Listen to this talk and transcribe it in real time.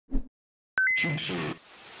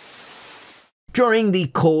During the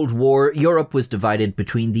Cold War, Europe was divided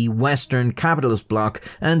between the Western capitalist bloc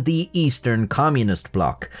and the Eastern communist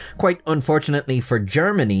bloc. Quite unfortunately for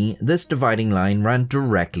Germany, this dividing line ran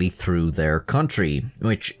directly through their country,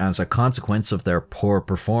 which, as a consequence of their poor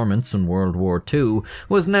performance in World War II,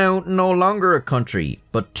 was now no longer a country,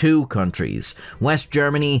 but two countries, West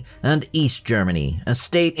Germany and East Germany, a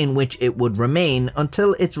state in which it would remain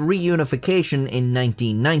until its reunification in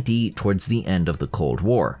 1990 towards the end of the Cold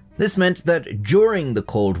War. This meant that during the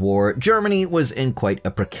Cold War, Germany was in quite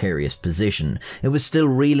a precarious position. It was still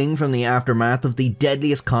reeling from the aftermath of the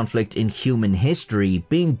deadliest conflict in human history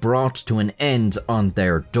being brought to an end on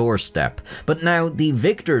their doorstep. But now the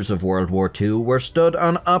victors of World War II were stood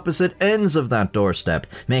on opposite ends of that doorstep,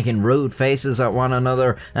 making rude faces at one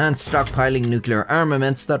another and stockpiling nuclear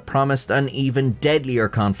armaments that promised an even deadlier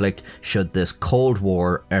conflict should this Cold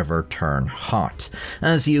War ever turn hot.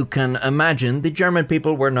 As you can imagine, the German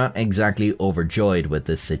people were not exactly overjoyed with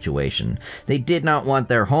this situation. They did not want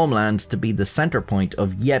their homeland to be the center point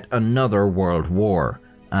of yet another world war,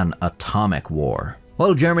 an atomic war.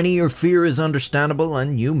 Well, Germany, your fear is understandable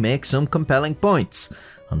and you make some compelling points.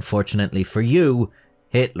 Unfortunately for you,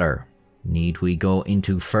 Hitler. Need we go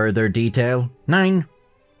into further detail? Nine.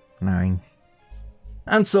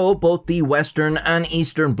 And so both the Western and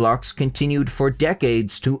Eastern blocs continued for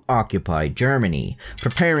decades to occupy Germany,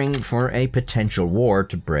 preparing for a potential war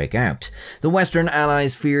to break out. The Western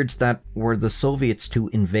allies feared that were the Soviets to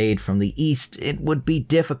invade from the east, it would be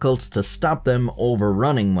difficult to stop them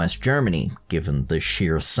overrunning West Germany, given the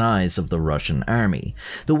sheer size of the Russian army.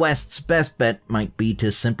 The West's best bet might be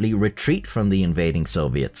to simply retreat from the invading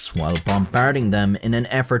Soviets, while bombarding them in an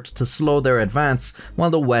effort to slow their advance while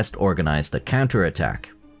the West organized a counterattack.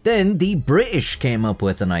 Then the British came up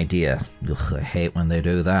with an idea. Ugh, I hate when they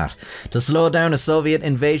do that. To slow down a Soviet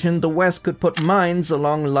invasion, the West could put mines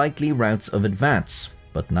along likely routes of advance.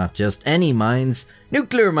 But not just any mines,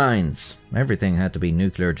 nuclear mines. Everything had to be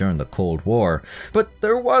nuclear during the Cold War. But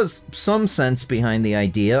there was some sense behind the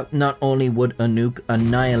idea. Not only would a nuke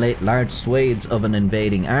annihilate large swathes of an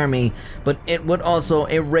invading army, but it would also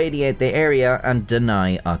irradiate the area and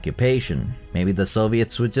deny occupation. Maybe the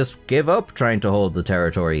Soviets would just give up trying to hold the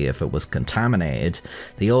territory if it was contaminated.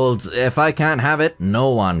 The old, if I can't have it, no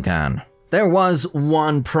one can. There was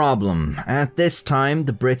one problem. At this time,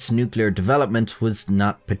 the Brits' nuclear development was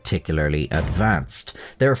not particularly advanced.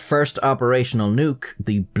 Their first operational nuke,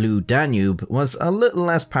 the Blue Danube, was a little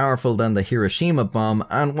less powerful than the Hiroshima bomb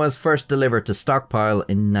and was first delivered to stockpile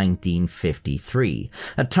in 1953,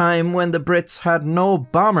 a time when the Brits had no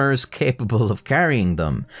bombers capable of carrying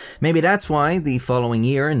them. Maybe that's why, the following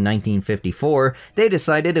year in 1954, they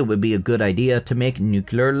decided it would be a good idea to make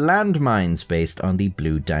nuclear landmines based on the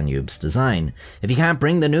Blue Danube's design. If you can't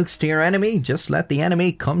bring the nukes to your enemy, just let the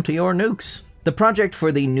enemy come to your nukes. The project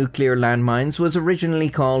for the nuclear landmines was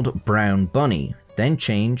originally called Brown Bunny, then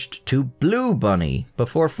changed to Blue Bunny,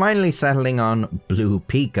 before finally settling on Blue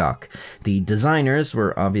Peacock. The designers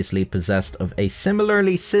were obviously possessed of a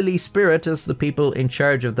similarly silly spirit as the people in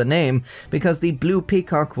charge of the name, because the Blue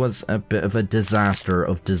Peacock was a bit of a disaster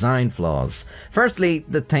of design flaws. Firstly,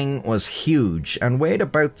 the thing was huge and weighed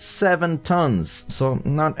about 7 tons, so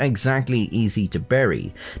not exactly easy to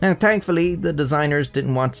bury. Now, thankfully, the designers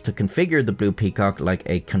didn't want to configure the Blue Peacock like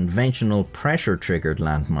a conventional pressure-triggered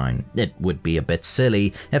landmine. It would be a bit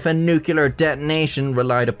silly if a nuclear detonation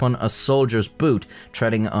relied upon a soldier's boot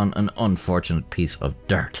treading on an unfortunate piece of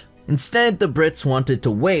dirt. Instead, the Brits wanted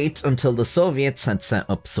to wait until the Soviets had set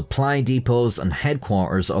up supply depots and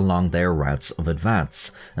headquarters along their routes of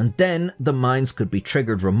advance, and then the mines could be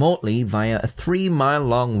triggered remotely via a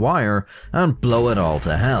 3-mile-long wire and blow it all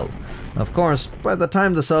to hell. Of course, by the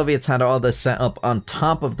time the Soviets had all this set up on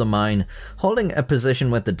top of the mine, holding a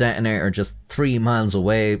position with the detonator just 3 miles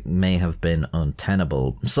away may have been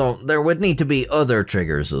untenable, so there would need to be other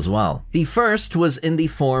triggers as well. The first was in the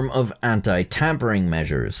form of anti-tampering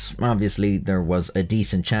measures. Obviously, there was a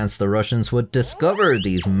decent chance the Russians would discover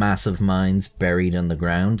these massive mines buried in the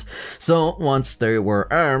ground, so once they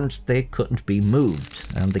were armed, they couldn't be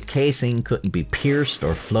moved, and the casing couldn't be pierced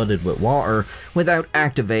or flooded with water without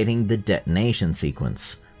activating the detonation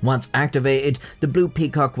sequence. Once activated, the Blue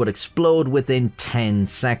Peacock would explode within 10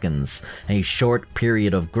 seconds, a short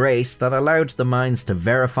period of grace that allowed the mines to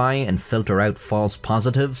verify and filter out false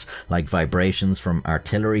positives like vibrations from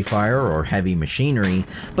artillery fire or heavy machinery,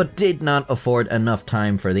 but did not afford enough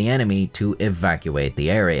time for the enemy to evacuate the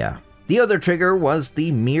area. The other trigger was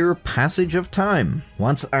the mere passage of time.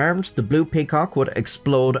 Once armed, the Blue Peacock would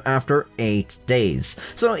explode after 8 days.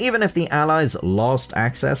 So even if the Allies lost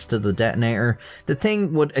access to the detonator, the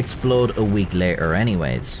thing would explode a week later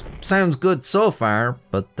anyways. Sounds good so far,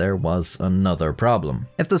 but there was another problem.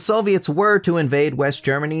 If the Soviets were to invade West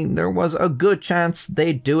Germany, there was a good chance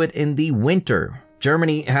they'd do it in the winter.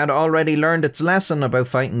 Germany had already learned its lesson about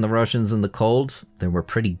fighting the Russians in the cold. They were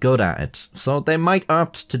pretty good at it, so they might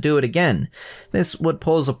opt to do it again. This would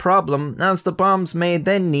pose a problem, as the bombs may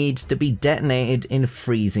then need to be detonated in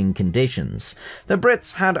freezing conditions. The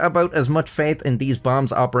Brits had about as much faith in these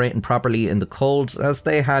bombs operating properly in the cold as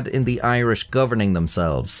they had in the Irish governing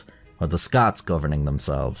themselves, or the Scots governing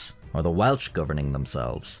themselves, or the Welsh governing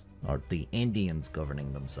themselves, or the Indians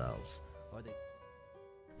governing themselves.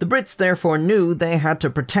 The Brits therefore knew they had to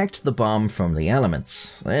protect the bomb from the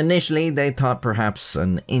elements. Initially, they thought perhaps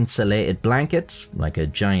an insulated blanket, like a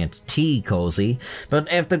giant tea cozy,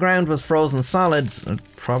 but if the ground was frozen solid, it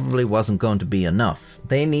probably wasn't going to be enough.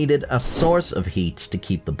 They needed a source of heat to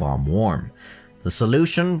keep the bomb warm. The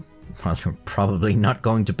solution? Well, you're probably not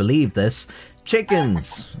going to believe this.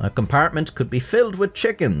 Chickens! A compartment could be filled with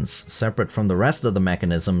chickens, separate from the rest of the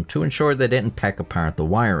mechanism, to ensure they didn't peck apart the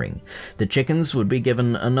wiring. The chickens would be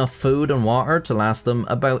given enough food and water to last them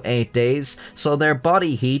about 8 days, so their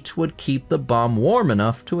body heat would keep the bomb warm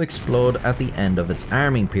enough to explode at the end of its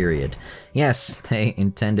arming period. Yes, they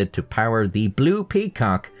intended to power the Blue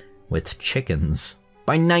Peacock with chickens.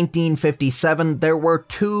 By 1957, there were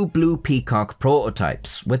 2 Blue Peacock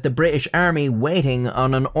prototypes, with the British Army waiting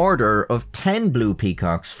on an order of 10 Blue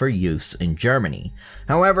Peacocks for use in Germany.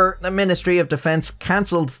 However, the Ministry of Defence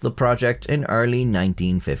cancelled the project in early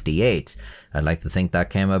 1958. I'd like to think that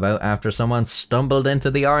came about after someone stumbled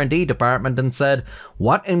into the R&D department and said,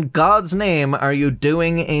 "What in God's name are you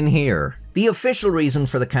doing in here?" The official reason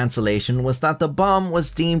for the cancellation was that the bomb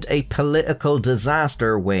was deemed a political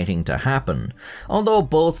disaster waiting to happen. Although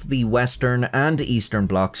both the Western and Eastern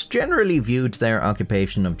blocs generally viewed their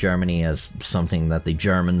occupation of Germany as something that the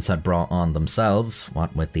Germans had brought on themselves,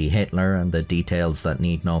 what with the Hitler and the details that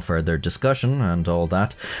need no further discussion and all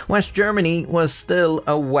that, West Germany was still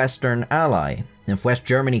a Western ally. If West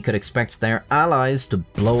Germany could expect their allies to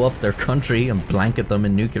blow up their country and blanket them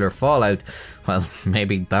in nuclear fallout, well,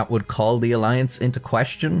 maybe that would call the alliance into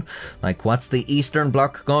question. Like, what's the Eastern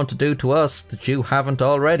Bloc going to do to us that you haven't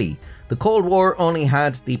already? The Cold War only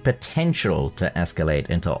had the potential to escalate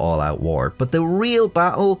into all-out war, but the real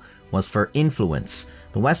battle was for influence.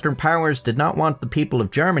 The Western powers did not want the people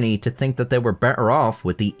of Germany to think that they were better off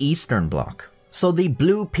with the Eastern Bloc. So the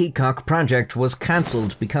Blue Peacock project was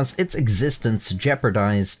cancelled because its existence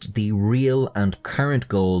jeopardized the real and current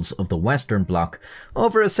goals of the Western Bloc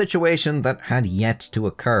over a situation that had yet to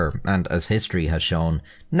occur, and as history has shown,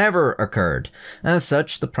 never occurred. As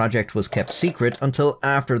such, the project was kept secret until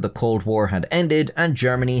after the Cold War had ended and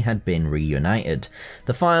Germany had been reunited.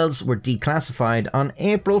 The files were declassified on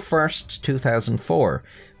April 1st, 2004.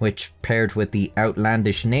 Which, paired with the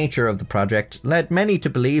outlandish nature of the project, led many to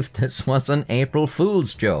believe this was an April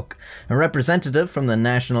Fool's joke. A representative from the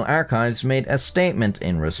National Archives made a statement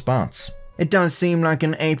in response. "It does seem like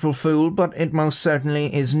an April Fool, but it most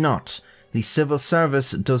certainly is not. The civil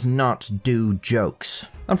service does not do jokes."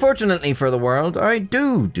 Unfortunately for the world, I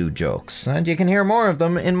do jokes, and you can hear more of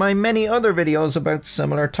them in my many other videos about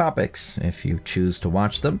similar topics, if you choose to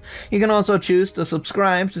watch them. You can also choose to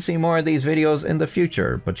subscribe to see more of these videos in the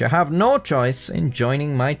future, but you have no choice in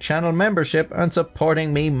joining my channel membership and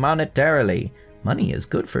supporting me monetarily. Money is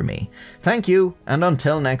good for me. Thank you, and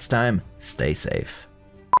until next time, stay safe.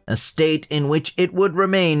 A state in which it would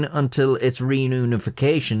remain until its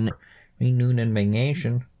reunification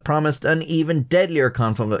promised an even deadlier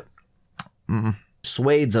conflict.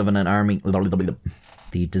 Swathes of an army.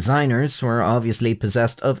 The designers were obviously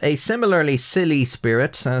possessed of a similarly silly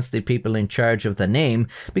spirit as the people in charge of the name,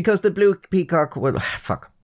 because the Blue Peacock would... fuck.